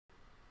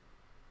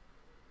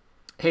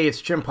Hey,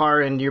 it's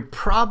Paar, and you're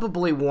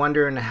probably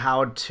wondering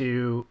how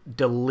to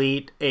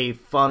delete a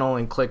funnel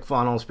in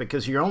ClickFunnels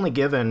because you're only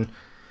given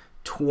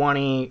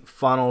 20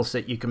 funnels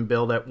that you can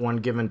build at one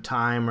given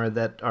time or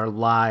that are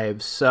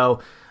live.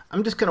 So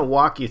I'm just going to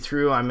walk you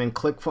through. I'm in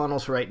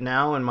ClickFunnels right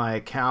now in my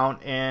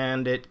account,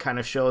 and it kind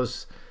of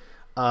shows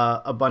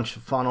a bunch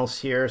of funnels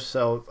here.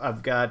 So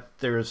I've got,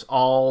 there's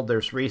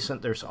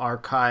recent, there's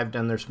archived,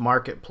 and there's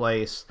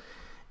marketplace.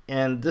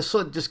 And this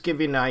will just give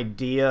you an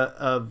idea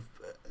of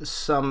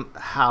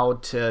how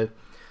to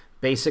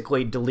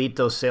basically delete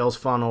those sales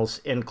funnels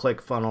in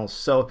ClickFunnels.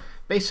 So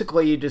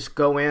basically you just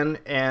go in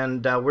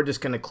and we're just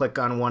going to click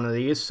on one of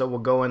these. So we'll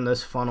go in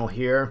this funnel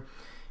here,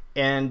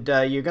 and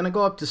you're going to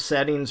go up to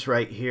settings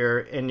right here,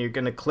 and you're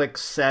going to click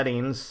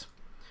settings.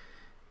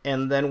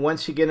 And then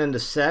once you get into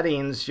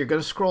settings, you're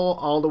going to scroll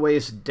all the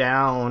ways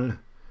down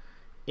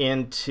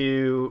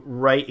into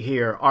right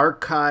here,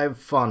 archive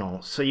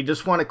funnel. So you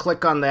just want to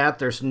click on that.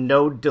 There's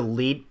no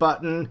delete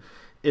button.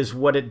 Is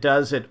what it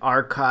does. It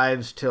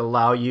archives to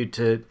allow you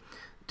to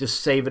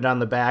just save it on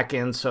the back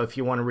end. So if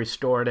you want to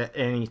restore it at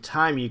any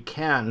time, you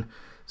can.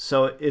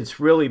 So it's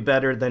really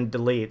better than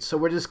delete. So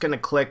we're just going to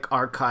click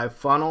archive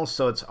funnel.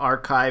 So it's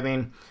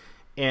archiving.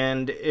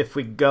 And if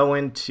we go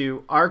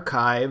into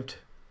archived,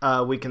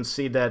 we can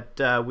see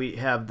that we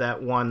have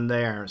that one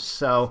there.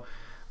 So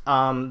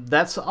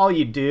that's all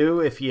you do.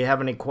 If you have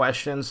any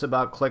questions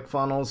about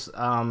ClickFunnels,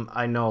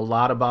 I know a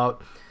lot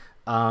about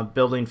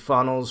building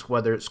funnels,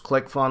 whether it's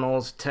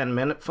ClickFunnels,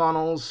 10-minute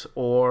funnels,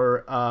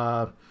 or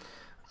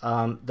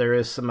there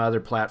is some other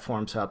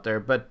platforms out there.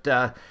 But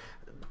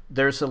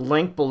there's a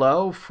link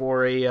below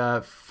for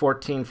a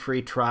 14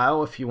 free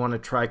trial. If you want to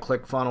try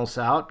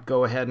ClickFunnels out,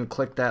 go ahead and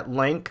click that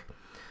link.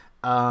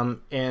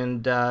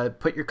 And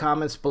put your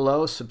comments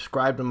below.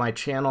 Subscribe to my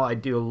channel. I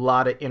do a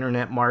lot of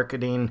internet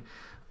marketing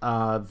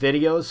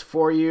videos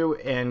for you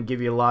and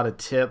give you a lot of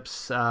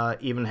tips.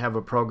 Even have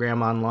a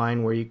program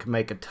online where you can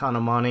make a ton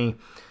of money.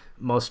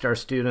 Most our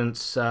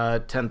students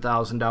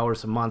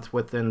 $10,000 a month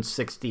within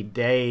 60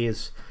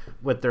 days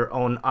with their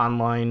own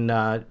online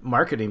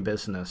marketing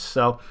business.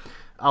 So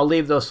I'll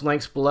leave those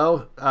links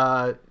below.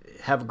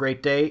 Have a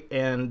great day,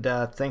 and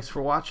thanks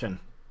for watching.